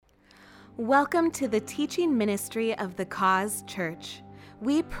Welcome to the teaching ministry of the Cause Church.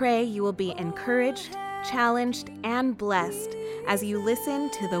 We pray you will be encouraged, challenged, and blessed as you listen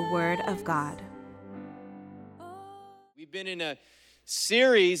to the Word of God. We've been in a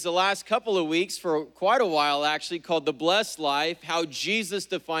series the last couple of weeks for quite a while actually called The Blessed Life, how Jesus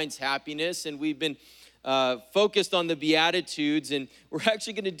defines happiness, and we've been focused on the Beatitudes, and we're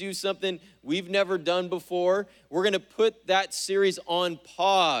actually going to do something we've never done before. We're going to put that series on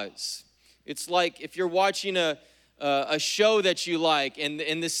pause. It's like if you're watching a show that you like and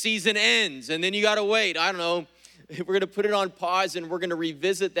the season ends and then you got to wait. I don't know. We're going to put it on pause and we're going to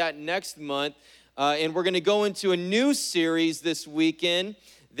revisit that next month. And we're going to go into a new series this weekend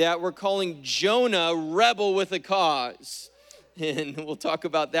that we're calling Jonah, Rebel with a Cause. And we'll talk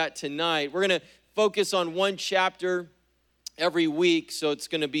about that tonight. We're going to focus on one chapter every week. So it's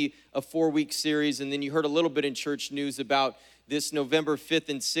going to be a 4-week series. And then you heard a little bit in church news about this November 5th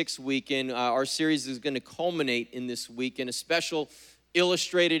and 6th weekend. Our series is going to culminate in this weekend, a special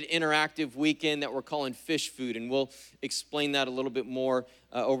illustrated interactive weekend that we're calling Fish Food. And we'll explain that a little bit more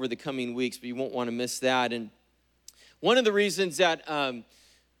over the coming weeks, but you won't want to miss that. And one of the reasons that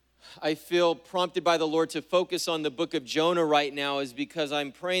I feel prompted by the Lord to focus on the book of Jonah right now is because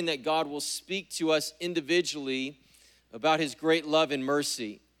I'm praying that God will speak to us individually about his great love and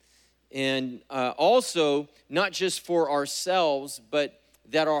mercy. And also, not just for ourselves, but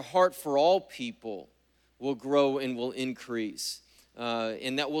that our heart for all people will grow and will increase.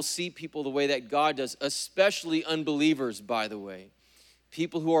 And that we'll see people the way that God does, especially unbelievers, by the way.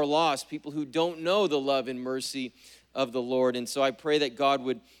 People who are lost, people who don't know the love and mercy of the Lord. And so I pray that God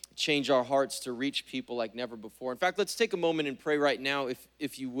would change our hearts to reach people like never before. In fact, let's take a moment and pray right now,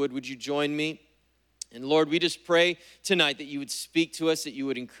 if you would. Would you join me? And Lord, we just pray tonight that you would speak to us, that you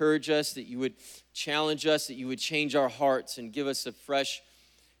would encourage us, that you would challenge us, that you would change our hearts and give us a fresh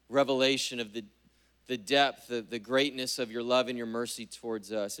revelation of the depth, the greatness of your love and your mercy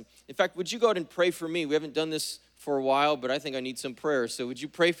towards us. In fact, would you go ahead and pray for me? We haven't done this for a while, but I think I need some prayer. So would you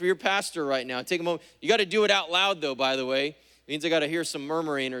pray for your pastor right now? Take a moment. You got to do it out loud, though, by the way. It means I got to hear some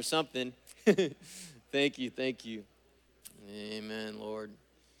murmuring or something. Thank you. Amen, Lord.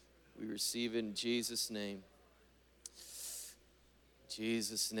 We receive it in Jesus' name.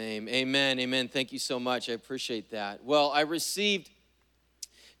 Jesus' name. Amen. Thank you so much. I appreciate that. Well, I received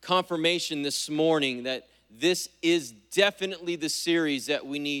confirmation this morning that this is definitely the series that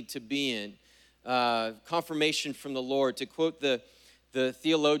we need to be in. Confirmation from the Lord. To quote the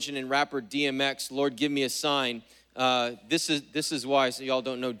theologian and rapper DMX, Lord, give me a sign. This is why. So y'all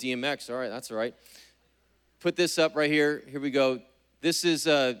don't know DMX. All right, that's all right. Put this up right here. Here we go. This is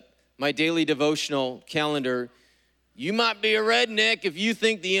my daily devotional calendar. You might be a redneck if you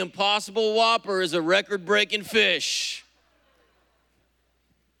think the Impossible Whopper is a record-breaking fish.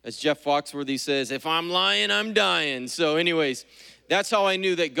 As Jeff Foxworthy says, if I'm lying, I'm dying. So anyways, that's how I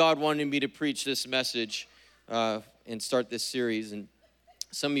knew that God wanted me to preach this message and start this series. And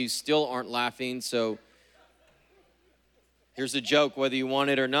some of you still aren't laughing, so here's a joke, whether you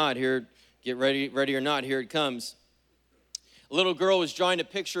want it or not. Here, get ready or not, here it comes. A little girl was drawing a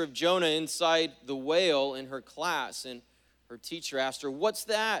picture of Jonah inside the whale in her class, and her teacher asked her, "What's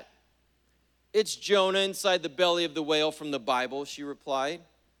that?" "It's Jonah inside the belly of the whale from the Bible," she replied.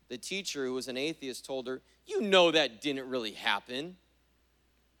 The teacher, who was an atheist, told her, "You know that didn't really happen."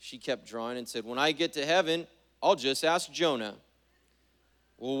 She kept drawing and said, "When I get to heaven, I'll just ask Jonah."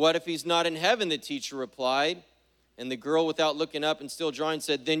 "Well, what if he's not in heaven?" the teacher replied. And the girl, without looking up and still drawing,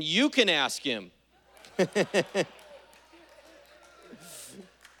 said, "Then you can ask him."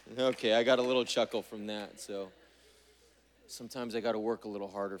 Okay, I got a little chuckle from that. So sometimes I got to work a little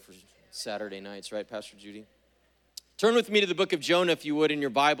harder for Saturday nights, right, Pastor Judy? Turn with me to the book of Jonah, if you would, in your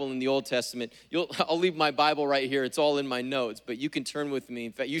Bible in the Old Testament. I'll leave my Bible right here. It's all in my notes, but you can turn with me.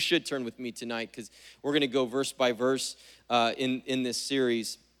 In fact, you should turn with me tonight because we're going to go verse by verse in this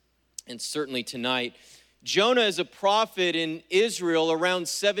series, and certainly tonight. Jonah is a prophet in Israel around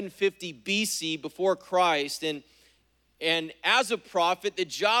 750 BC before Christ, and as a prophet, the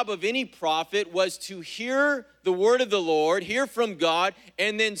job of any prophet was to hear the word of the Lord, hear from God,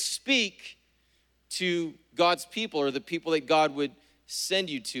 and then speak to God's people, or the people that God would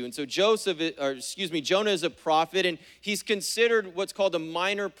send you to. And so Jonah is a prophet, and he's considered what's called a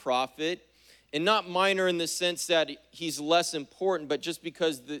minor prophet, and not minor in the sense that he's less important, but just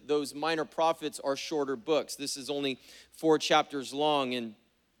because those minor prophets are shorter books. This is only 4 chapters long, and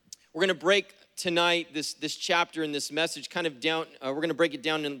we're going to break tonight this chapter and this message kind of down. We're going to break it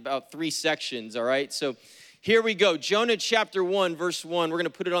down in about 3 sections, all right? So here we go. Jonah chapter 1, verse 1. We're going to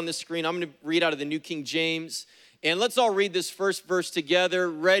put it on the screen. I'm going to read out of the New King James, And let's all read this first verse together.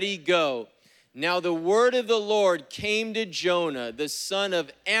 Ready, go. Now the word of the Lord came to Jonah, the son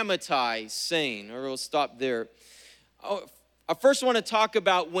of Amittai, saying, or we'll stop there. I first want to talk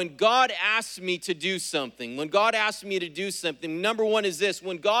about when God asks me to do something. When God asks me to do something, number one is this: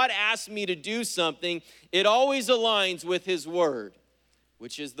 when God asks me to do something, it always aligns with his word,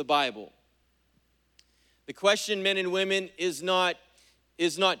 which is the Bible. The question, men and women, is not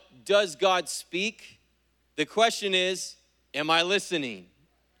does God speak? The question is, am I listening?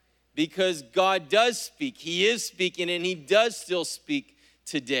 Because God does speak. He is speaking, and he does still speak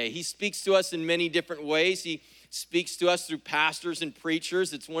today. He speaks to us in many different ways. He speaks to us through pastors and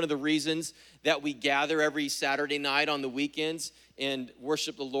preachers. It's one of the reasons that we gather every Saturday night on the weekends and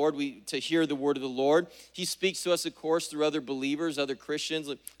worship the Lord, to hear the word of the Lord. He speaks to us, of course, through other believers, other Christians.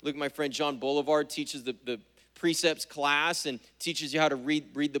 Look at my friend John Boulevard, teaches the precepts class and teaches you how to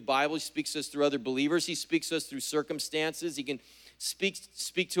read the Bible. He speaks to us through other believers. He speaks to us through circumstances. He can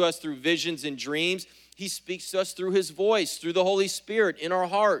speak to us through visions and dreams. He speaks to us through his voice, through the Holy Spirit, in our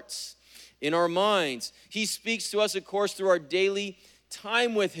hearts, in our minds. He speaks to us, of course, through our daily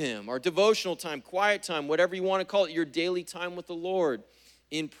time with him, our devotional time, quiet time, whatever you want to call it, your daily time with the Lord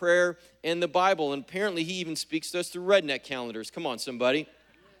in prayer and the Bible. And apparently he even speaks to us through redneck calendars. Come on, somebody.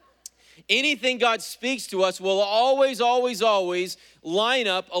 Anything God speaks to us will always, always, always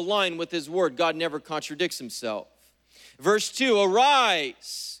align with his word. God never contradicts himself. Verse 2,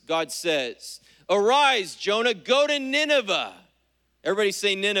 arise, God says. Arise, Jonah, go to Nineveh. Everybody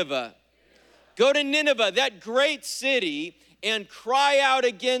say Nineveh. Go to Nineveh, that great city, and cry out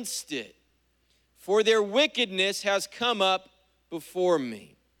against it, for their wickedness has come up before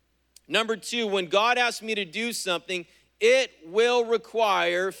me. Number 2, when God asks me to do something, it will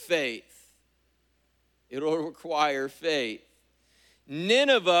require faith. It will require faith.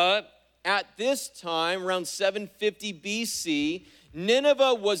 Nineveh, at this time, around 750 BC,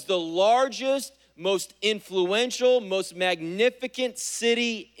 Nineveh was the largest, most influential, most magnificent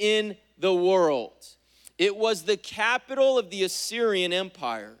city in the world. It was the capital of the Assyrian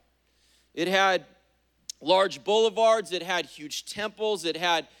Empire. It had large boulevards, it had huge temples, it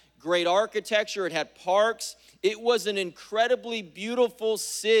had great architecture, it had parks. It was an incredibly beautiful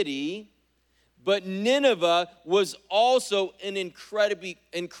city, but Nineveh was also an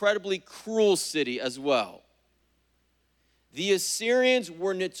incredibly cruel city as well. The Assyrians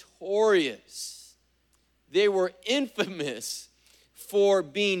were notorious. They were infamous for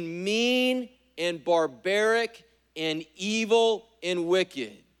being mean and barbaric and evil and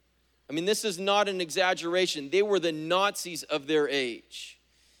wicked. I mean, this is not an exaggeration. They were the Nazis of their age.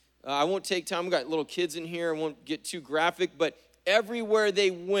 I won't take time. We've got little kids in here. I won't get too graphic, but everywhere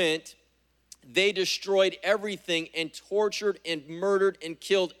they went, they destroyed everything and tortured and murdered and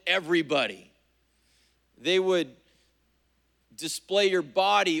killed everybody. They would display your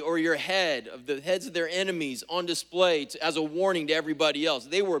body or your head, of the heads of their enemies, on display as a warning to everybody else.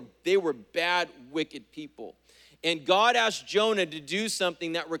 They were bad, wicked people. And God asked Jonah to do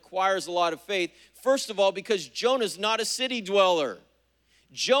something that requires a lot of faith. First of all, because Jonah's not a city dweller.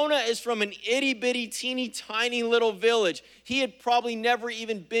 Jonah is from an itty-bitty, teeny, tiny little village. He had probably never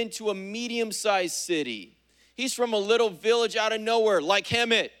even been to a medium-sized city. He's from a little village out of nowhere, like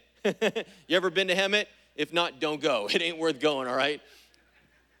Hemet. You ever been to Hemet? If not, don't go. It ain't worth going, all right?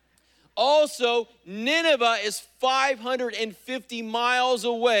 Also, Nineveh is 550 miles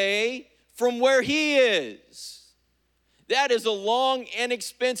away from where he is. That is a long and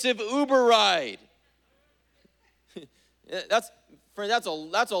expensive Uber ride. That's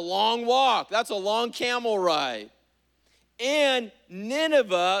a long walk. That's a long camel ride. And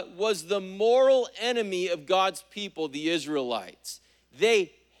Nineveh was the moral enemy of God's people, the Israelites.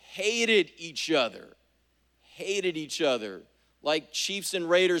 They hated each other. Like Chiefs and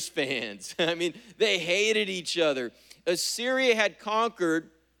Raiders fans. I mean, they hated each other. Assyria had conquered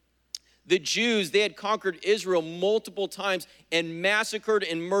the Jews. They had conquered Israel multiple times and massacred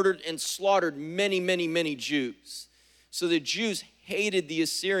and murdered and slaughtered many, many, many Jews. So the Jews hated the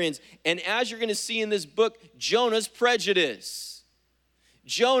Assyrians. And as you're going to see in this book, Jonah's prejudice.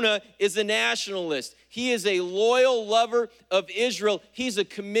 Jonah is a nationalist. He is a loyal lover of Israel. He's a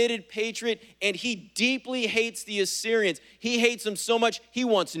committed patriot, and he deeply hates the Assyrians. He hates them so much, he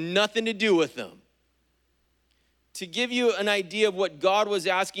wants nothing to do with them. To give you an idea of what God was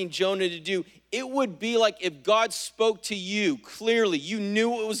asking Jonah to do, it would be like if God spoke to you clearly, you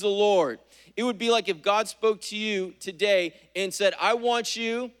knew it was the Lord. It would be like if God spoke to you today and said,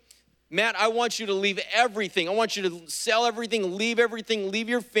 Matt, I want you to leave everything. I want you to sell everything, leave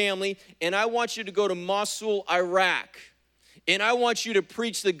your family, and I want you to go to Mosul, Iraq. And I want you to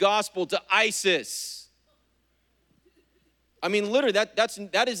preach the gospel to ISIS. I mean, literally,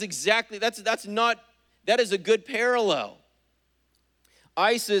 that is a good parallel.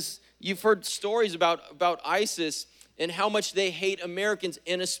 ISIS, you've heard stories about ISIS and how much they hate Americans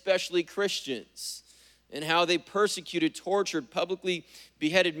and especially Christians, and how they persecuted, tortured, publicly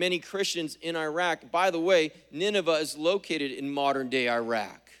beheaded many Christians in Iraq. By the way, Nineveh is located in modern-day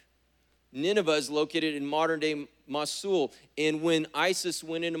Iraq. Nineveh is located in modern-day Mosul. And when ISIS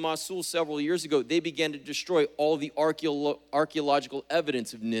went into Mosul several years ago, they began to destroy all the archaeological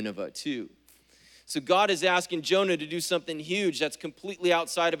evidence of Nineveh too. So God is asking Jonah to do something huge that's completely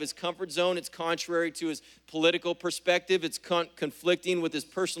outside of his comfort zone. It's contrary to his political perspective. It's conflicting with his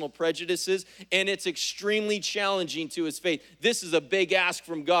personal prejudices. And it's extremely challenging to his faith. This is a big ask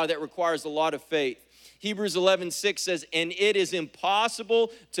from God that requires a lot of faith. Hebrews 11:6 says, and it is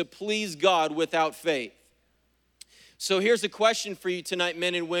impossible to please God without faith. So here's a question for you tonight,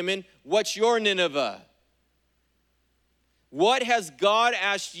 men and women. What's your Nineveh? What has God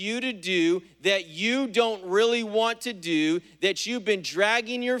asked you to do that you don't really want to do, that you've been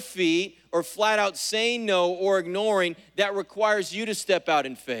dragging your feet or flat out saying no or ignoring, that requires you to step out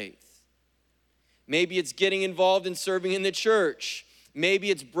in faith? Maybe it's getting involved in serving in the church.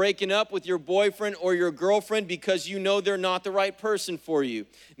 Maybe it's breaking up with your boyfriend or your girlfriend because you know they're not the right person for you.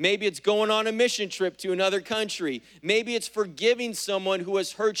 Maybe it's going on a mission trip to another country. Maybe it's forgiving someone who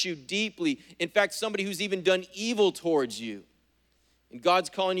has hurt you deeply. In fact, somebody who's even done evil towards you. And God's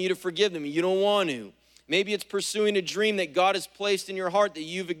calling you to forgive them and you don't want to. Maybe it's pursuing a dream that God has placed in your heart that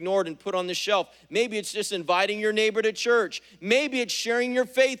you've ignored and put on the shelf. Maybe it's just inviting your neighbor to church. Maybe it's sharing your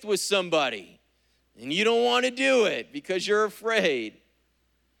faith with somebody and you don't want to do it because you're afraid.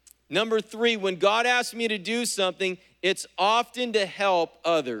 Number 3, when God asks me to do something, it's often to help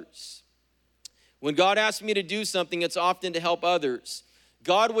others. When God asks me to do something, it's often to help others.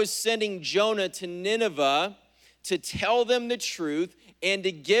 God was sending Jonah to Nineveh to tell them the truth and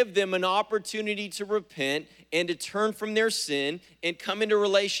to give them an opportunity to repent and to turn from their sin and come into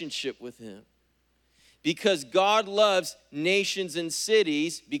relationship with him. Because God loves nations and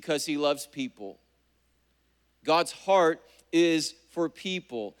cities because he loves people. God's heart is for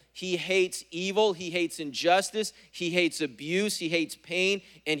people. He hates evil, he hates injustice, he hates abuse, he hates pain,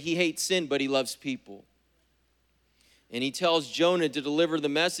 and he hates sin, but he loves people. And he tells Jonah to deliver the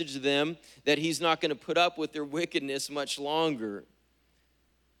message to them that he's not going to put up with their wickedness much longer.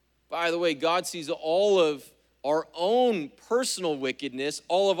 By the way, God sees all of our own personal wickedness,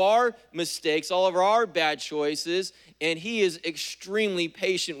 all of our mistakes, all of our bad choices, and he is extremely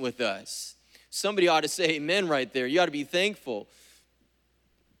patient with us. Somebody ought to say amen right there. You ought to be thankful.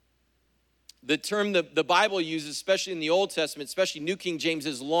 The term the Bible uses, especially in the Old Testament, especially New King James,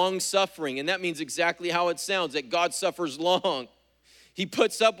 is long-suffering. And that means exactly how it sounds, that God suffers long. He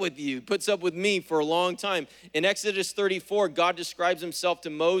puts up with you, puts up with me for a long time. In Exodus 34, God describes himself to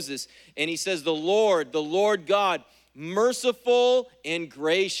Moses, and he says, the Lord God, merciful and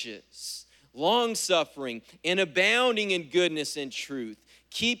gracious, long-suffering and abounding in goodness and truth,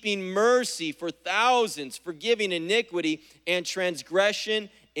 keeping mercy for thousands, forgiving iniquity and transgression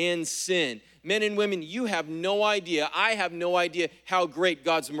and sin. Men and women, you have no idea, I have no idea how great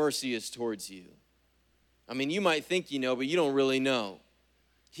God's mercy is towards you. I mean, you might think you know, but you don't really know.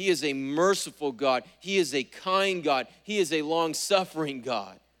 He is a merciful God. He is a kind God. He is a long-suffering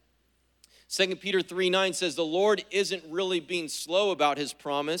God. 2 Peter 3:9 says, the Lord isn't really being slow about his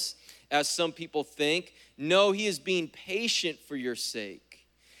promise, as some people think. No, he is being patient for your sake.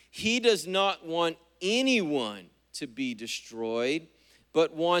 He does not want anyone to be destroyed,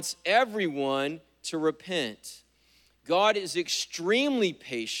 but wants everyone to repent. God is extremely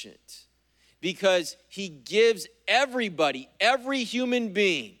patient because he gives everybody, every human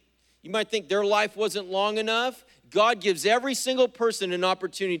being. You might think their life wasn't long enough. God gives every single person an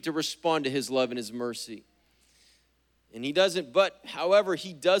opportunity to respond to his love and his mercy. And he doesn't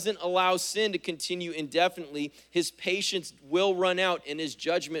allow sin to continue indefinitely. His patience will run out and his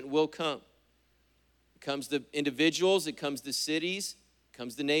judgment will come. It comes to individuals, it comes to cities,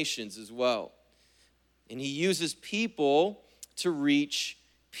 comes to nations as well. And he uses people to reach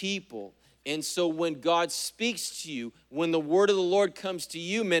people. And so when God speaks to you, when the word of the Lord comes to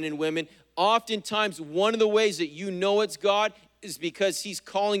you, men and women, oftentimes one of the ways that you know it's God is because he's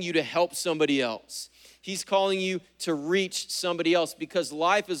calling you to help somebody else. He's calling you to reach somebody else because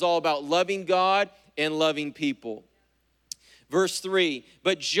life is all about loving God and loving people. Verse 3,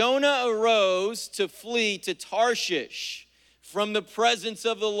 but Jonah arose to flee to Tarshish from the presence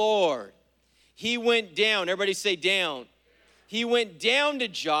of the Lord. He went down. Everybody say down. He went down to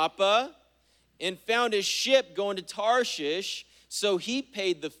Joppa and found a ship going to Tarshish. So he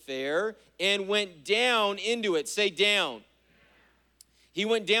paid the fare and went down into it. Say down. He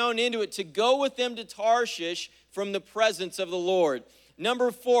went down into it to go with them to Tarshish from the presence of the Lord.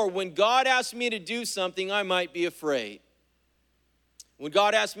 Number 4, when God asks me to do something, I might be afraid. When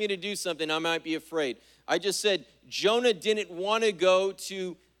God asks me to do something, I might be afraid. I just said Jonah didn't want to go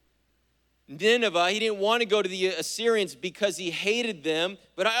to Nineveh. He didn't want to go to the Assyrians because he hated them.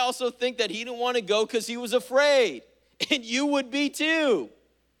 But I also think that he didn't want to go because he was afraid. And you would be too.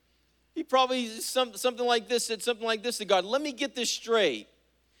 He probably said something like this to God. Let me get this straight.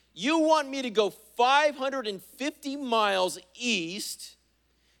 You want me to go 550 miles east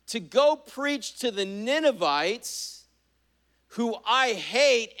to go preach to the Ninevites who I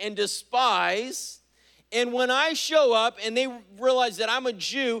hate and despise, and when I show up and they realize that I'm a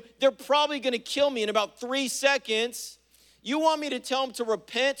Jew, they're probably going to kill me in about 3 seconds. You want me to tell them to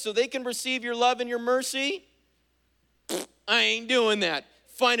repent so they can receive your love and your mercy? I ain't doing that.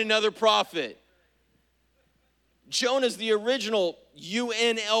 Find another prophet. Jonah's the original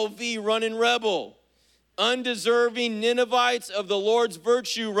UNLV running rebel. Undeserving Ninevites of the Lord's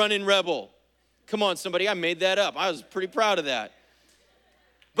virtue running rebel. Come on, somebody, I made that up. I was pretty proud of that.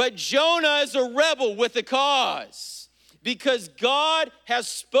 But Jonah is a rebel with a cause because God has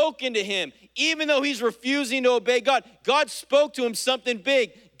spoken to him. Even though he's refusing to obey God, God spoke to him something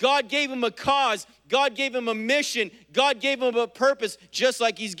big. God gave him a cause. God gave him a mission. God gave him a purpose, just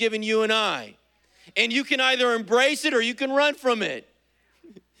like he's given you and I. And you can either embrace it or you can run from it.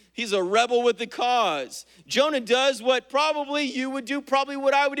 He's a rebel with the cause. Jonah does what probably you would do, probably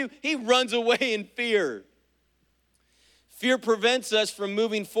what I would do. He runs away in fear. Fear prevents us from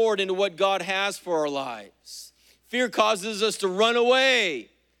moving forward into what God has for our lives. Fear causes us to run away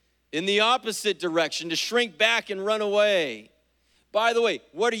in the opposite direction, to shrink back and run away. By the way,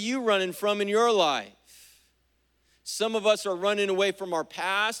 what are you running from in your life? Some of us are running away from our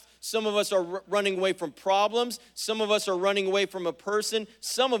past. Some of us are running away from problems. Some of us are running away from a person.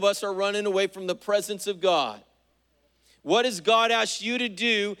 Some of us are running away from the presence of God. What has God asked you to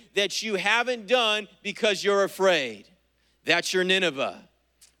do that you haven't done because you're afraid? That's your Nineveh.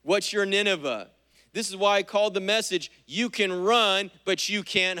 What's your Nineveh? This is why I called the message, you can run, but you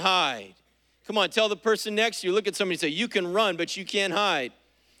can't hide. Come on, tell the person next to you, look at somebody and say, you can run, but you can't hide.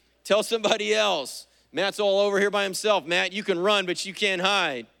 Tell somebody else. Matt's all over here by himself. Matt, you can run, but you can't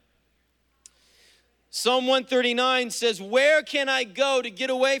hide. Psalm 139 says, where can I go to get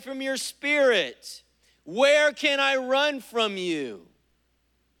away from your spirit? Where can I run from you?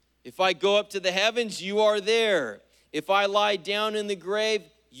 If I go up to the heavens, you are there. If I lie down in the grave,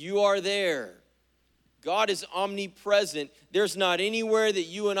 you are there. God is omnipresent. There's not anywhere that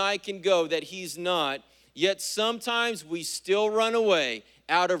you and I can go that he's not. Yet sometimes we still run away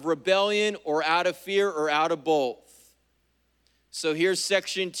out of rebellion or out of fear or out of both. So here's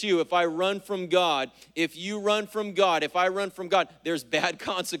section 2. If I run from God, if you run from God, if I run from God, there's bad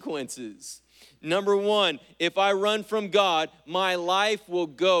consequences. Number 1, if I run from God, my life will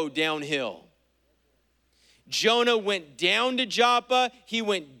go downhill. Jonah went down to Joppa. He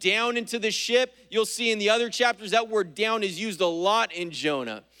went down into the ship. You'll see in the other chapters that word down is used a lot in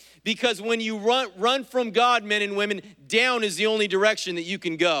Jonah. Because when you run from God, men and women, down is the only direction that you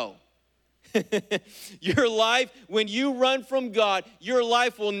can go. Your life, when you run from God, your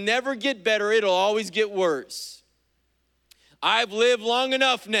life will never get better. It'll always get worse. I've lived long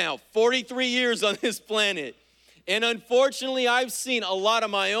enough now, 43 years on this planet. And unfortunately, I've seen a lot of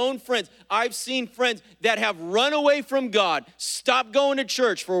my own friends. I've seen friends that have run away from God, stopped going to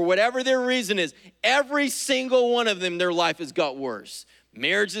church for whatever their reason is. Every single one of them, their life has got worse.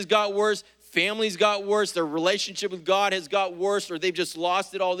 Marriage has got worse. Families got worse. Their relationship with God has got worse, or they've just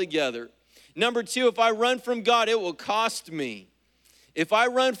lost it altogether. Number 2, if I run from God, it will cost me. If I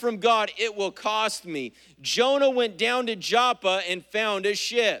run from God, it will cost me. Jonah went down to Joppa and found a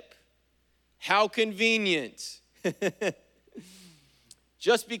ship. How convenient.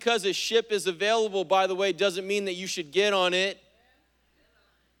 Just because a ship is available, by the way, doesn't mean that you should get on it.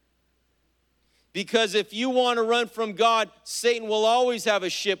 Because if you want to run from God, Satan will always have a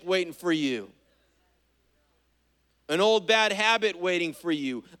ship waiting for you. An old bad habit waiting for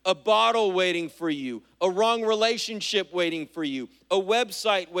you, a bottle waiting for you, a wrong relationship waiting for you, a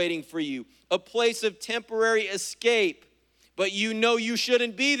website waiting for you, a place of temporary escape, but you know you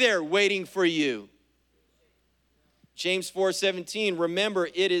shouldn't be there waiting for you. James 4:17, remember,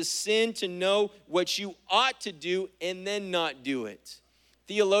 it is sin to know what you ought to do and then not do it.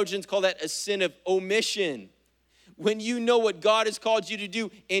 Theologians call that a sin of omission. When you know what God has called you to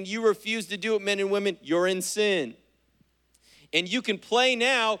do and you refuse to do it, men and women, you're in sin. And you can play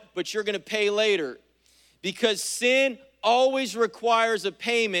now, but you're going to pay later. Because sin always requires a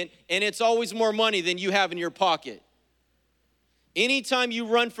payment, and it's always more money than you have in your pocket. Anytime you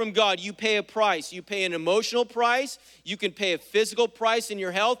run from God, you pay a price. You pay an emotional price. You can pay a physical price in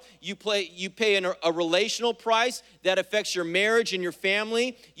your health. You pay a relational price that affects your marriage and your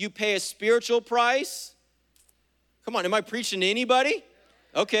family. You pay a spiritual price. Come on, am I preaching to anybody?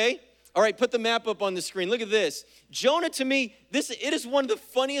 Okay. All right, put the map up on the screen. Look at this. Jonah, to me, it is one of the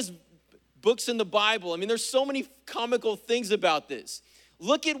funniest books in the Bible. I mean, there's so many comical things about this.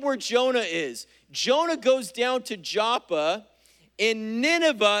 Look at where Jonah is. Jonah goes down to Joppa, and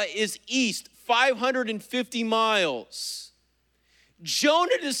Nineveh is east, 550 miles.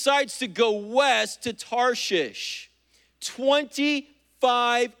 Jonah decides to go west to Tarshish,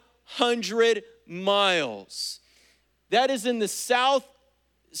 2,500 miles. That is in the southern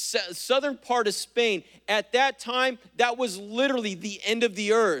part of Spain. At that time, that was literally the end of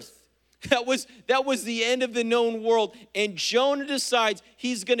the earth. That was the end of the known world. And Jonah decides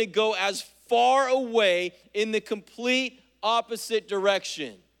he's going to go as far away in the complete opposite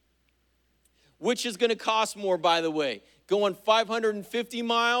direction. Which is going to cost more, by the way? Going 550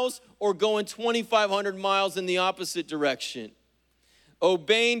 miles or going 2,500 miles in the opposite direction?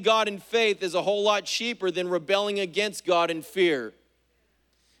 Obeying God in faith is a whole lot cheaper than rebelling against God in fear.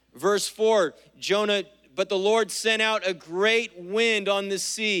 Verse 4, Jonah, but the Lord sent out a great wind on the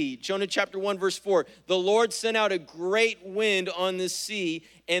sea. Jonah chapter 1, verse 4. The Lord sent out a great wind on the sea,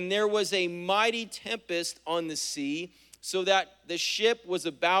 and there was a mighty tempest on the sea, so that the ship was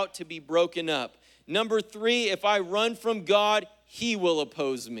about to be broken up. Number 3, if I run from God, he will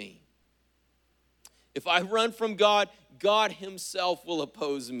oppose me. If I run from God, God himself will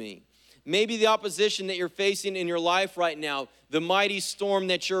oppose me. Maybe the opposition that you're facing in your life right now, the mighty storm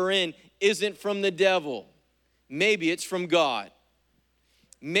that you're in, isn't from the devil. Maybe it's from God.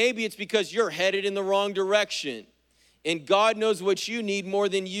 Maybe it's because you're headed in the wrong direction. And God knows what you need more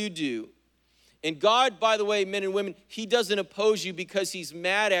than you do. And God, by the way, men and women, he doesn't oppose you because he's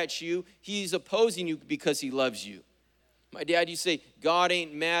mad at you. He's opposing you because he loves you. My dad used to say, God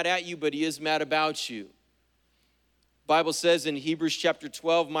ain't mad at you, but he is mad about you. Bible says in Hebrews chapter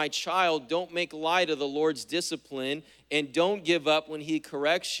 12, my child, don't make light of the Lord's discipline and don't give up when he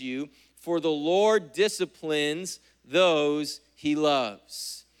corrects you, for the Lord disciplines those he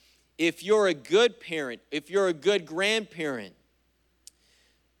loves. If you're a good parent, if you're a good grandparent,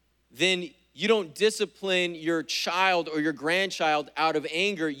 then you don't discipline your child or your grandchild out of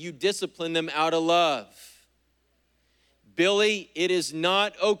anger. You discipline them out of love. Billy, it is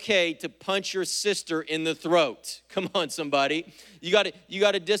not okay to punch your sister in the throat. Come on, somebody. You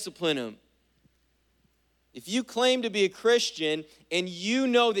got to discipline them. If you claim to be a Christian and you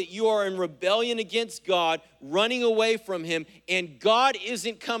know that you are in rebellion against God, running away from him, and God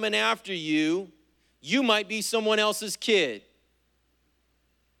isn't coming after you, you might be someone else's kid.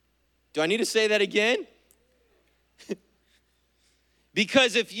 Do I need to say that again?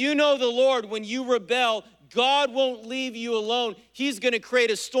 Because if you know the Lord, when you rebel, God won't leave you alone. He's going to create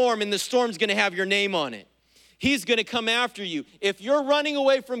a storm, and the storm's going to have your name on it. He's going to come after you. If you're running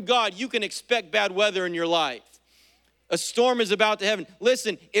away from God, you can expect bad weather in your life. A storm is about to happen.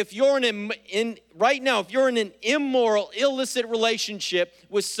 Listen, if you're right now, if you're in an immoral, illicit relationship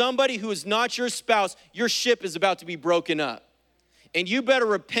with somebody who is not your spouse, your ship is about to be broken up. And you better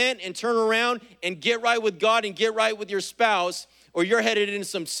repent and turn around and get right with God and get right with your spouse, or you're headed into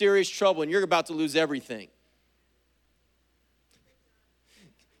some serious trouble and you're about to lose everything.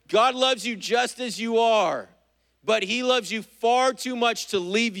 God loves you just as you are, but he loves you far too much to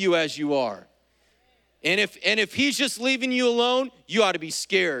leave you as you are. And if he's just leaving you alone, you ought to be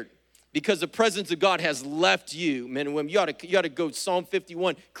scared, because the presence of God has left you, men and women. You ought to go Psalm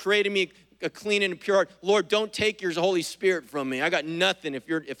 51, create in me a clean and a pure heart. Lord, don't take your Holy Spirit from me. I got nothing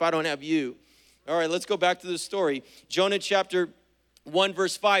if I don't have you. All right, let's go back to the story. Jonah chapter 1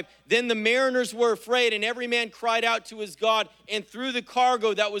 verse 5, then the mariners were afraid, and every man cried out to his God and threw the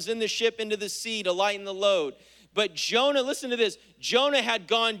cargo that was in the ship into the sea to lighten the load. But Jonah, listen to this, Jonah had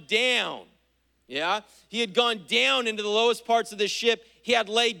gone down. Yeah, he had gone down into the lowest parts of the ship. He had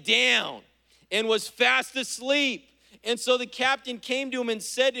laid down and was fast asleep. And so the captain came to him and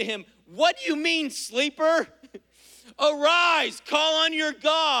said to him, what do you mean, sleeper? Arise, call on your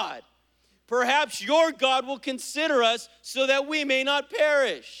God. Perhaps your God will consider us so that we may not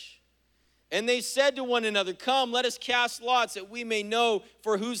perish. And they said to one another, come, let us cast lots that we may know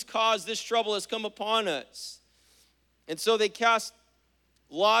for whose cause this trouble has come upon us. And so they cast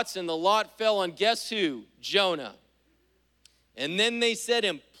lots, and the lot fell on, guess who? Jonah. And then they said to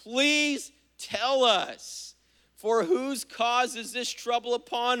him, please tell us, for whose cause is this trouble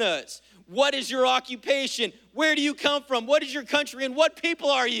upon us? What is your occupation? Where do you come from? What is your country? And what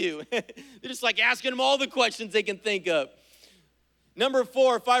people are you? They're just like asking them all the questions they can think of. Number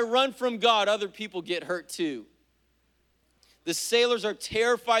 4, if I run from God, other people get hurt too. The sailors are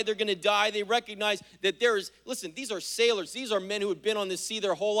terrified they're going to die. They recognize that listen, these are sailors. These are men who have been on the sea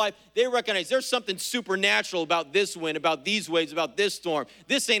their whole life. They recognize there's something supernatural about this wind, about these waves, about this storm.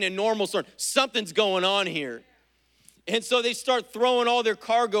 This ain't a normal storm. Something's going on here. And so they start throwing all their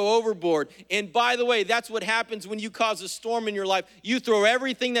cargo overboard. And by the way, that's what happens when you cause a storm in your life. You throw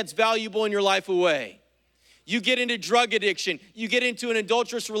everything that's valuable in your life away. You get into drug addiction, you get into an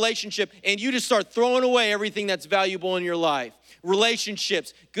adulterous relationship, and you just start throwing away everything that's valuable in your life.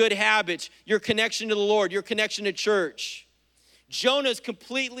 Relationships, good habits, your connection to the Lord, your connection to church. Jonah's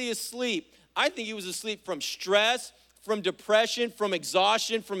completely asleep. I think he was asleep from stress, from depression, from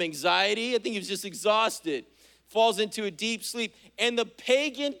exhaustion, from anxiety. I think he was just exhausted. Falls into a deep sleep. And the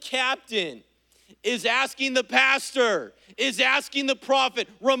pagan captain is asking the pastor, is asking the prophet,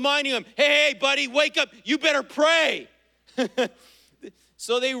 reminding him, hey, buddy, wake up. You better pray.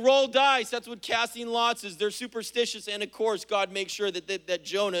 So they roll dice. That's what casting lots is. They're superstitious. And of course, God makes sure that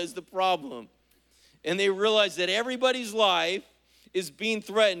Jonah is the problem. And they realize that everybody's life is being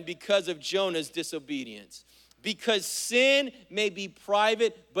threatened because of Jonah's disobedience. Because sin may be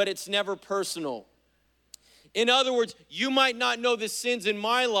private, but it's never personal. In other words, you might not know the sins in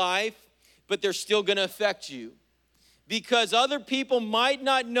my life, but they're still going to affect you. Because other people might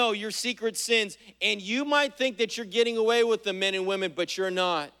not know your secret sins, and you might think that you're getting away with them, men and women, but you're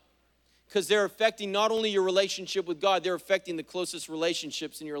not. Because they're affecting not only your relationship with God, they're affecting the closest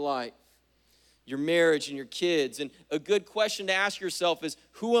relationships in your life, your marriage and your kids. And a good question to ask yourself is,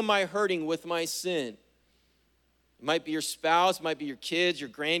 who am I hurting with my sin? It might be your spouse, it might be your kids, your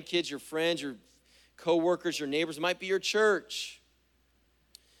grandkids, your friends, your co-workers, your neighbors, it might be your church.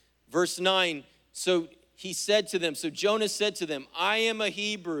 Verse 9, so Jonah said to them, I am a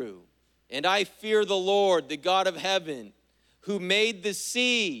Hebrew, and I fear the Lord, the God of heaven, who made the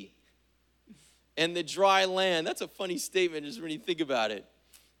sea and the dry land. That's a funny statement just when you think about it.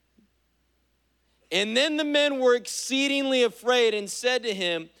 And then the men were exceedingly afraid and said to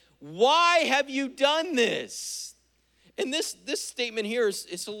him, why have you done this? And this statement here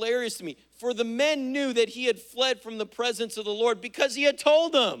is hilarious to me. For the men knew that he had fled from the presence of the Lord because he had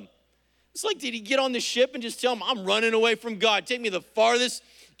told them. It's like, did he get on the ship and just tell them, I'm running away from God. Take me the farthest,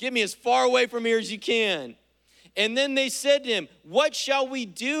 get me as far away from here as you can. And then they said to him, what shall we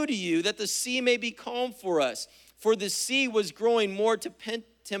do to you that the sea may be calm for us? For the sea was growing more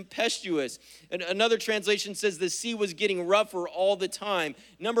tempestuous. And another translation says the sea was getting rougher all the time.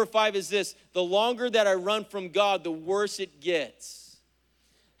 Number 5 is this, the longer that I run from God, the worse it gets.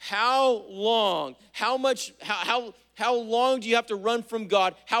 How long? How long do you have to run from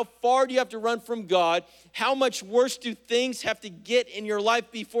God? How far do you have to run from God? How much worse do things have to get in your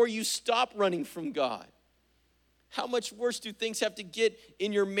life before you stop running from God? How much worse do things have to get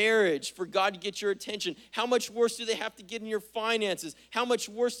in your marriage for God to get your attention? How much worse do they have to get in your finances? How much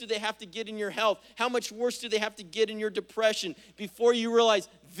worse do they have to get in your health? How much worse do they have to get in your depression before you realize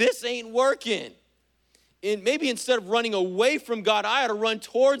this ain't working? And maybe instead of running away from God, I ought to run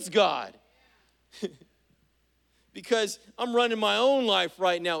towards God. Because I'm running my own life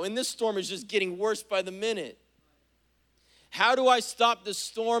right now, and this storm is just getting worse by the minute. How do I stop the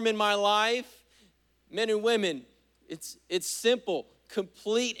storm in my life? Men and women, it's simple.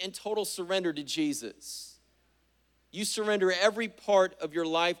 Complete and total surrender to Jesus. You surrender every part of your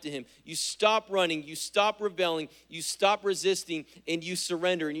life to him. You stop running, you stop rebelling, you stop resisting, and you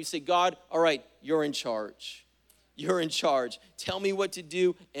surrender. And you say, God, all right, you're in charge. You're in charge. Tell me what to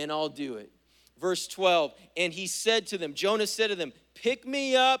do, and I'll do it. Verse 12, and he said to them, Jonah said to them, pick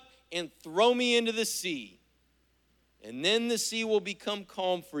me up and throw me into the sea, and then the sea will become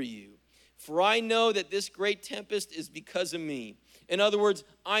calm for you. For I know that this great tempest is because of me. In other words,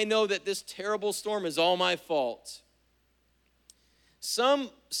 I know that this terrible storm is all my fault. Some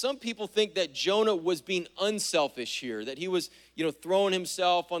people think that Jonah was being unselfish here, that he was, throwing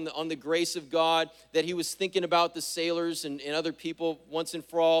himself on the grace of God, that he was thinking about the sailors and other people once and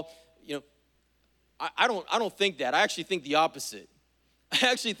for all. I don't think that. I actually think the opposite. I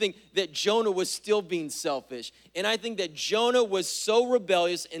actually think that Jonah was still being selfish. And I think that Jonah was so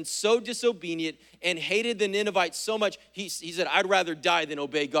rebellious and so disobedient and hated the Ninevites so much, he said, I'd rather die than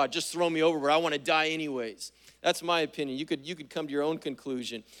obey God. Just throw me overboard. I want to die anyways. That's my opinion. You could come to your own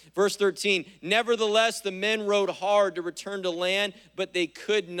conclusion. Verse 13, nevertheless, the men rowed hard to return to land, but they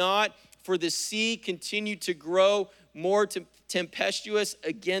could not, for the sea continued to grow more tempestuous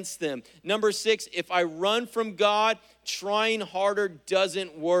against them. Number 6, if I run from God, trying harder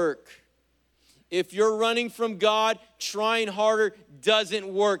doesn't work. If you're running from God, trying harder doesn't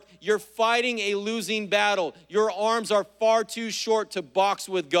work. You're fighting a losing battle. Your arms are far too short to box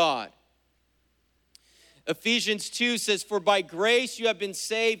with God. Ephesians 2 says, "For by grace you have been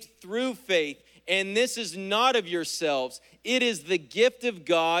saved through faith, and this is not of yourselves. It is the gift of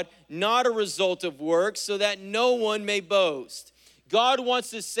God, not a result of works, so that no one may boast." God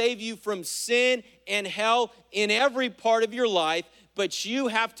wants to save you from sin and hell in every part of your life, but you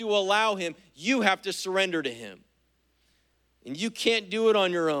have to allow him. You have to surrender to him. And you can't do it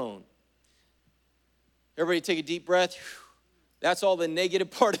on your own. Everybody take a deep breath. That's all the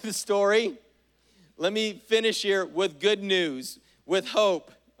negative part of the story. Let me finish here with good news, with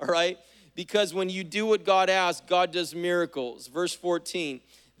hope, all right? Because when you do what God asks, God does miracles. Verse 14,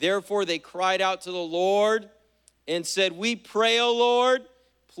 "Therefore they cried out to the Lord and said, 'We pray, O Lord,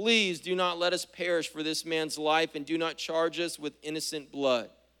 please do not let us perish for this man's life, and do not charge us with innocent blood.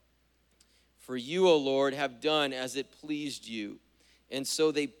 For you, O Lord, have done as it pleased you.' And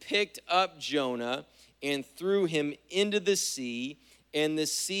so they picked up Jonah and threw him into the sea, and the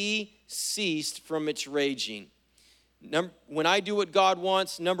sea ceased from its raging." When I do what God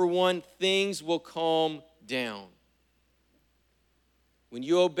wants, number one, things will calm down. When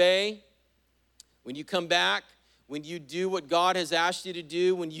you obey, when you come back, when you do what God has asked you to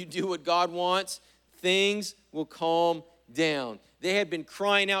do, when you do what God wants, things will calm down. They had been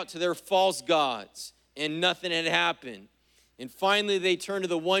crying out to their false gods, and nothing had happened. And finally, they turned to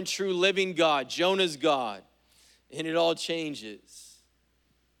the one true living God, Jonah's God, and it all changes.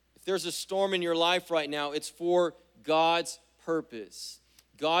 If there's a storm in your life right now, it's for God's purpose.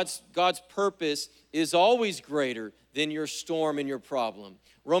 God's purpose is always greater than your storm and your problem.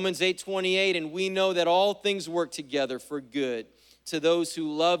 Romans 8:28, "And we know that all things work together for good to those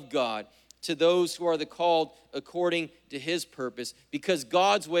who love God, to those who are the called according to his purpose," because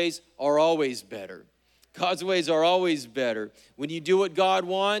God's ways are always better. God's ways are always better. When you do what God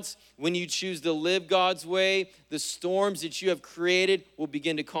wants, when you choose to live God's way, the storms that you have created will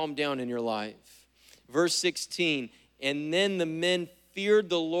begin to calm down in your life. Verse 16, "And then the men feared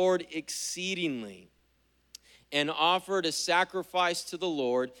the Lord exceedingly and offered a sacrifice to the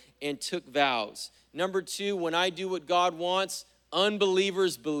Lord and took vows." Number two, when I do what God wants,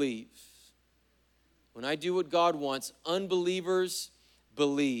 unbelievers believe. When I do what God wants, unbelievers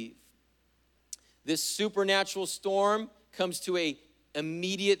believe. This supernatural storm comes to an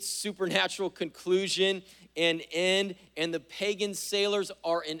immediate supernatural conclusion and end, and the pagan sailors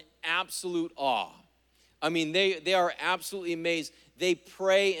are in absolute awe. I mean, they are absolutely amazed. They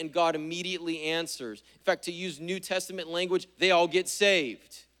pray and God immediately answers. In fact, to use New Testament language, they all get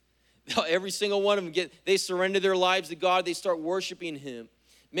saved. Every single one of them they surrender their lives to God. They start worshiping him.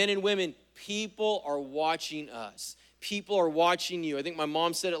 Men and women, people are watching us. People are watching you. I think my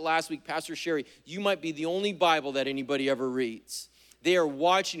mom said it last week, Pastor Sherry, you might be the only Bible that anybody ever reads. They are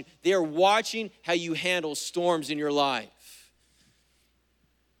watching how you handle storms in your life.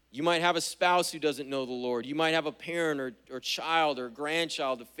 You might have a spouse who doesn't know the Lord. You might have a parent or child or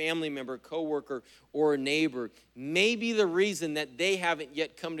grandchild, a family member, a coworker, or a neighbor. Maybe the reason that they haven't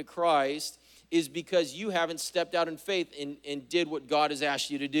yet come to Christ is because you haven't stepped out in faith and did what God has asked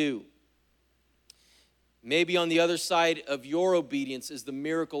you to do. Maybe on the other side of your obedience is the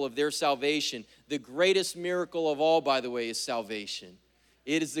miracle of their salvation. The greatest miracle of all, by the way, is salvation.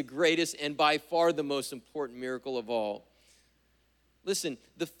 It is the greatest and by far the most important miracle of all. Listen,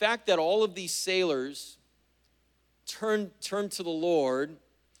 the fact that all of these sailors turned to the Lord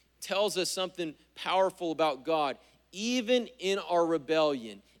tells us something powerful about God. Even in our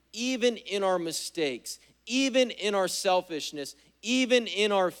rebellion, even in our mistakes, even in our selfishness, even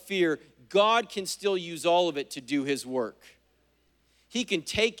in our fear, God can still use all of it to do his work. He can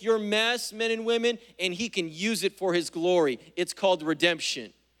take your mess, men and women, and he can use it for his glory. It's called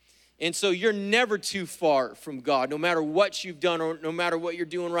redemption. And so you're never too far from God, no matter what you've done or no matter what you're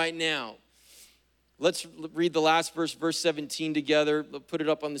doing right now. Let's read the last verse, verse 17 together. Let's put it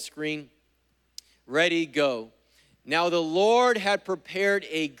up on the screen. Ready, go. "Now the Lord had prepared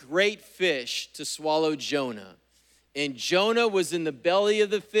a great fish to swallow Jonah. And Jonah was in the belly of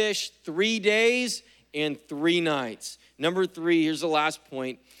the fish 3 days and 3 nights. Number 3, here's the last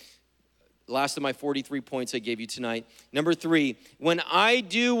point. Last of my 43 points I gave you tonight. Number 3, when I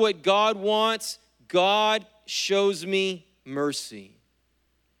do what God wants, God shows me mercy.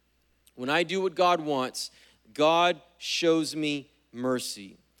 When I do what God wants, God shows me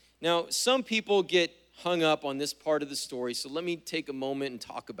mercy. Now, some people get hung up on this part of the story, so let me take a moment and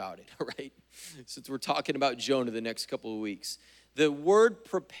talk about it, all right? Since we're talking about Jonah the next couple of weeks. The word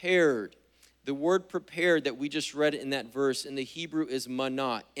prepared The word prepared that we just read in that verse in the Hebrew is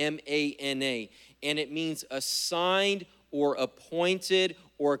manah, M-A-N-A, and it means assigned or appointed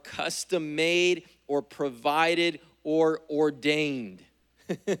or custom made or provided or ordained.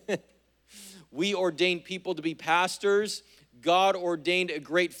 We ordained people to be pastors. God ordained a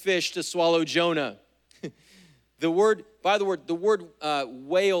great fish to swallow Jonah. The word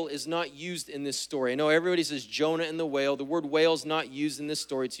whale is not used in this story. I know everybody says Jonah and the whale. The word whale is not used in this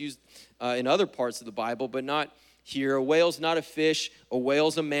story. It's used in other parts of the Bible, but not here. A whale's not a fish. A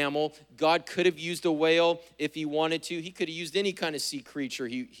whale's a mammal. God could have used a whale if he wanted to. He could have used any kind of sea creature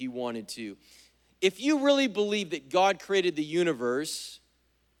he wanted to. If you really believe that God created the universe,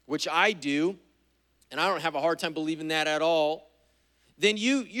 which I do, and I don't have a hard time believing that at all, then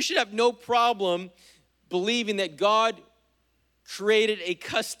you should have no problem believing that God created a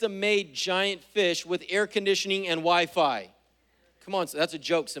custom-made giant fish with air conditioning and Wi-Fi. Come on, that's a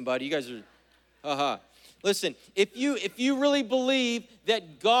joke, somebody. You guys are, Listen, if you really believe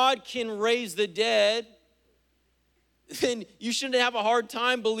that God can raise the dead, then you shouldn't have a hard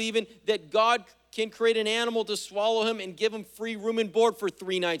time believing that God can create an animal to swallow him and give him free room and board for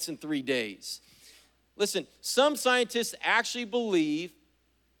 3 nights and 3 days. Listen, some scientists actually believe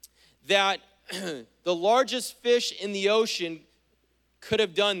that the largest fish in the ocean could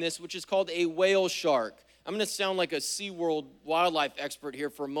have done this, which is called a whale shark. I'm going to sound like a SeaWorld wildlife expert here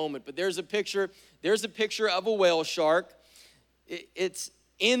for a moment, but there's a picture of a whale shark. It's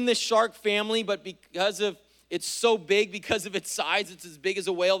in the shark family, but because of it's so big, because of its size, it's as big as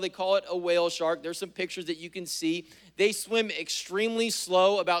a whale. They call it a whale shark. There's some pictures that you can see. They swim extremely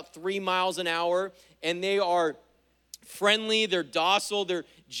slow, about 3 miles an hour, and they are friendly, they're docile, they're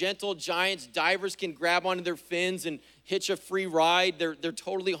gentle giants. Divers can grab onto their fins and hitch a free ride. They're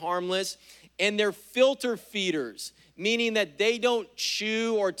totally harmless. And they're filter feeders, meaning that they don't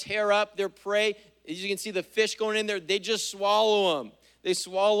chew or tear up their prey. As you can see the fish going in there, they just swallow them. They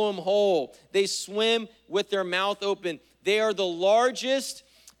swallow them whole. They swim with their mouth open. They are the largest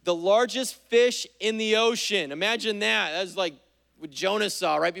fish in the ocean. Imagine that. That's like what Jonah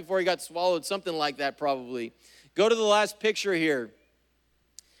saw right before he got swallowed, something like that probably. Go to the last picture here.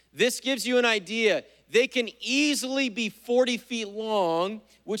 This gives you an idea. They can easily be 40 feet long,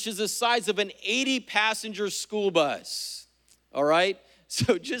 which is the size of an 80-passenger school bus. All right?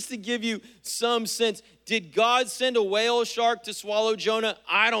 So just to give you some sense, did God send a whale shark to swallow Jonah?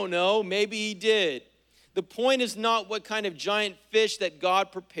 I don't know. Maybe he did. The point is not what kind of giant fish that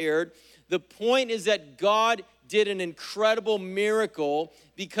God prepared. The point is that God did an incredible miracle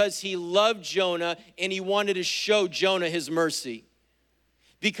because he loved Jonah and he wanted to show Jonah his mercy.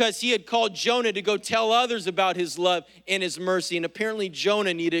 Because he had called Jonah to go tell others about his love and his mercy. And apparently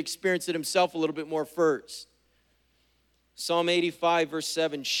Jonah needed to experience it himself a little bit more first. Psalm 85, verse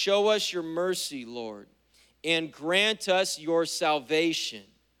 7, show us your mercy, Lord, and grant us your salvation.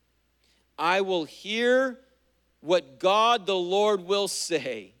 I will hear what God the Lord will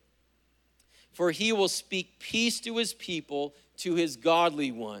say, for he will speak peace to his people, to his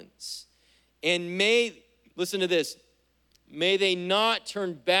godly ones. And listen to this, may they not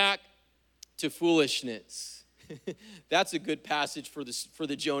turn back to foolishness. That's a good passage for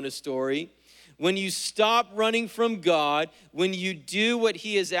the Jonah story. When you stop running from God, when you do what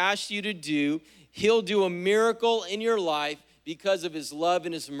he has asked you to do, he'll do a miracle in your life because of his love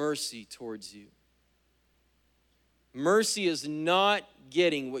and his mercy towards you. Mercy is not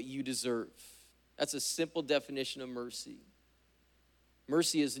getting what you deserve. That's a simple definition of mercy.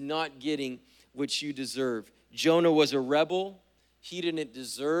 Mercy is not getting what you deserve. Jonah was a rebel. He didn't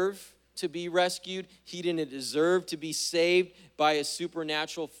deserve to be rescued. He didn't deserve to be saved by a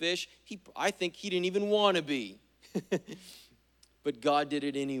supernatural fish. I think he didn't even want to be. But God did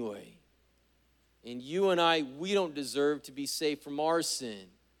it anyway. And you and I, we don't deserve to be saved from our sin,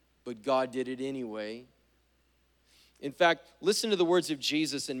 but God did it anyway. In fact, listen to the words of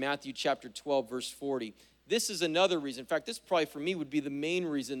Jesus in Matthew chapter 12, verse 40. This is another reason. In fact, this probably for me would be the main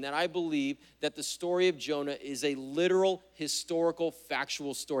reason that I believe that the story of Jonah is a literal, historical,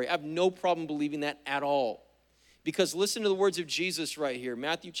 factual story. I have no problem believing that at all. Because listen to the words of Jesus right here.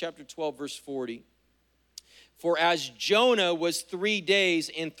 Matthew chapter 12, verse 40. For as Jonah was 3 days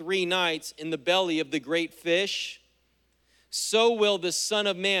and 3 nights in the belly of the great fish, so will the Son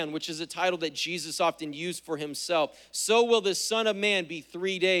of Man, which is a title that Jesus often used for himself, so will the Son of Man be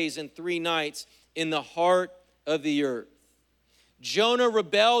 3 days and 3 nights in the heart of the earth. Jonah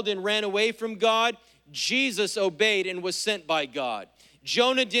rebelled and ran away from God. Jesus obeyed and was sent by God.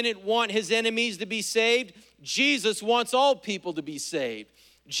 Jonah didn't want his enemies to be saved. Jesus wants all people to be saved.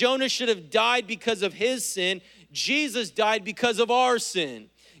 Jonah should have died because of his sin. Jesus died because of our sin.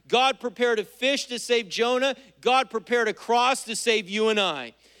 God prepared a fish to save Jonah. God prepared a cross to save you and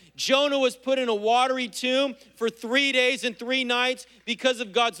I. Jonah was put in a watery tomb for 3 days and 3 nights because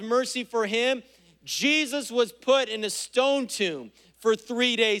of God's mercy for him. Jesus was put in a stone tomb for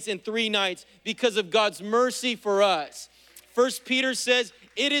 3 days and 3 nights because of God's mercy for us. 1 Peter says,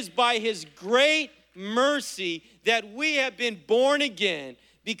 it is by his great mercy that we have been born again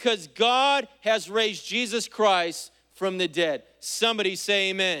because God has raised Jesus Christ from the dead. Somebody say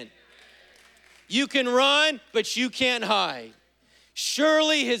amen. You can run, but you can't hide.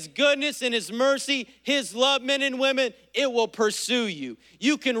 Surely his goodness and his mercy, his love, men and women, it will pursue you.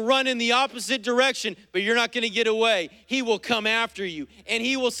 You can run in the opposite direction, but you're not going to get away. He will come after you, and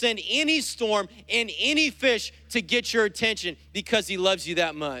he will send any storm and any fish to get your attention because he loves you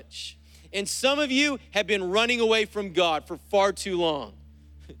that much. And some of you have been running away from God for far too long.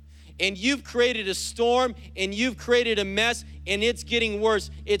 And you've created a storm, and you've created a mess, and it's getting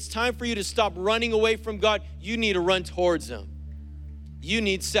worse. It's time for you to stop running away from God. You need to run towards him. You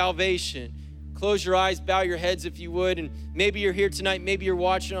need salvation. Close your eyes, bow your heads if you would, and maybe you're here tonight, maybe you're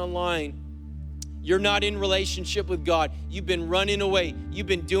watching online. You're not in relationship with God. You've been running away. You've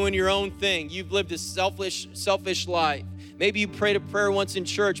been doing your own thing. You've lived a selfish life. Maybe you prayed a prayer once in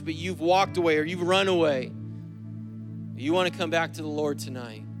church, but you've walked away or you've run away. You want to come back to the Lord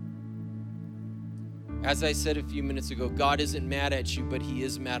tonight. As I said a few minutes ago, God isn't mad at you, but he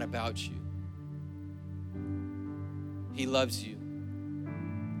is mad about you. He loves you.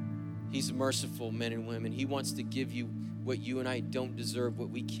 He's merciful, men and women. He wants to give you what you and I don't deserve, what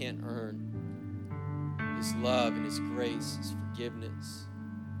we can't earn. His love and his grace, his forgiveness.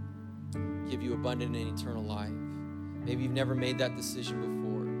 Give you abundant and eternal life. Maybe you've never made that decision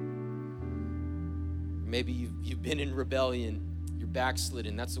before. Maybe you've been in rebellion. You're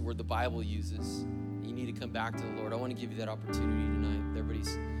backslidden. That's the word the Bible uses. You need to come back to the Lord. I want to give you that opportunity tonight. With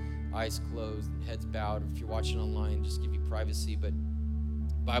everybody's eyes closed and heads bowed. If you're watching online, just give you privacy. But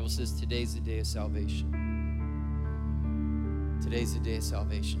the Bible says today's the day of salvation. Today's the day of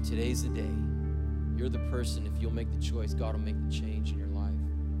salvation. Today's the day. You're the person. If you'll make the choice, God will make the change in your life.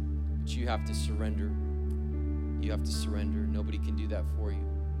 But you have to surrender. You have to surrender. Nobody can do that for you.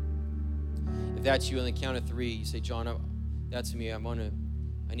 If that's you, on the count of 3, you say, John, that's me. I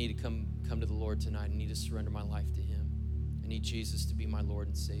need to come to the Lord tonight. I need to surrender my life to him. I need Jesus to be my Lord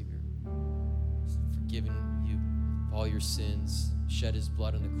and Savior. He's forgiven you of all your sins, shed his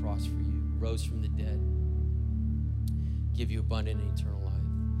blood on the cross for you, rose from the dead, give you abundant and eternal life.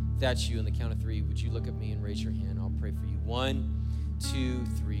 If that's you, on the count of 3, would you look at me and raise your hand? I'll pray for you. 1, 2,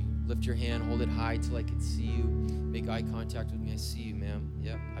 3. Lift your hand, hold it high till I can see you. Make eye contact with me. I see you, ma'am.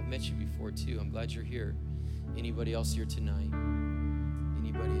 Yep, I've met you before too. I'm glad you're here. Anybody else here tonight?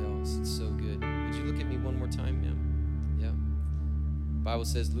 Anybody else? It's so good. Would you look at me one more time, ma'am? Yeah. The Bible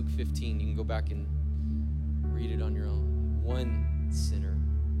says, Luke 15, you can go back and read it on your own. One sinner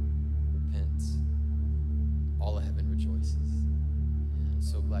repents. All of heaven rejoices. Yeah, I'm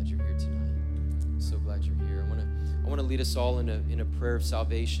so glad you're here tonight. So glad you're here. I want to lead us all in a prayer of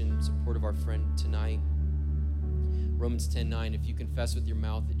salvation in support of our friend tonight. Romans 10:9, if you confess with your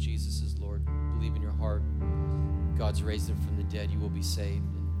mouth that Jesus is Lord, believe in your heart God's raised him from the dead, you will be saved.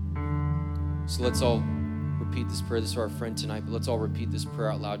 So let's all repeat this prayer. This is our friend tonight, but let's all repeat this prayer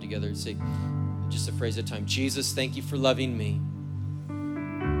out loud together. Say just a phrase at a time. Jesus, thank you for loving me.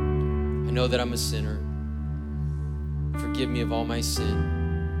 I know that I'm a sinner. Forgive me of all my sin.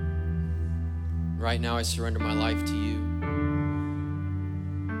 Right now, I surrender my life to you.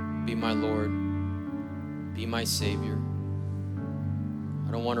 Be my Lord. Be my Savior.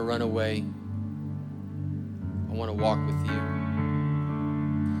 I don't want to run away. I want to walk with you.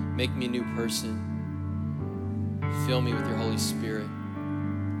 Make me a new person. Fill me with your Holy Spirit.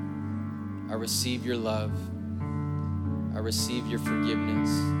 I receive your love. I receive your forgiveness.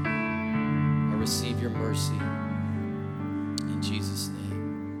 I receive your mercy. In Jesus' name.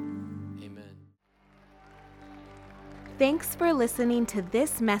 Thanks for listening to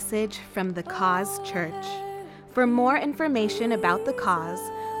this message from The Cause Church. For more information about The Cause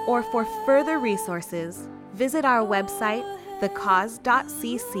or for further resources, visit our website,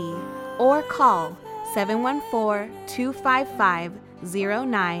 thecause.cc, or call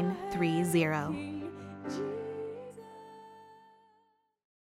 714-255-0930.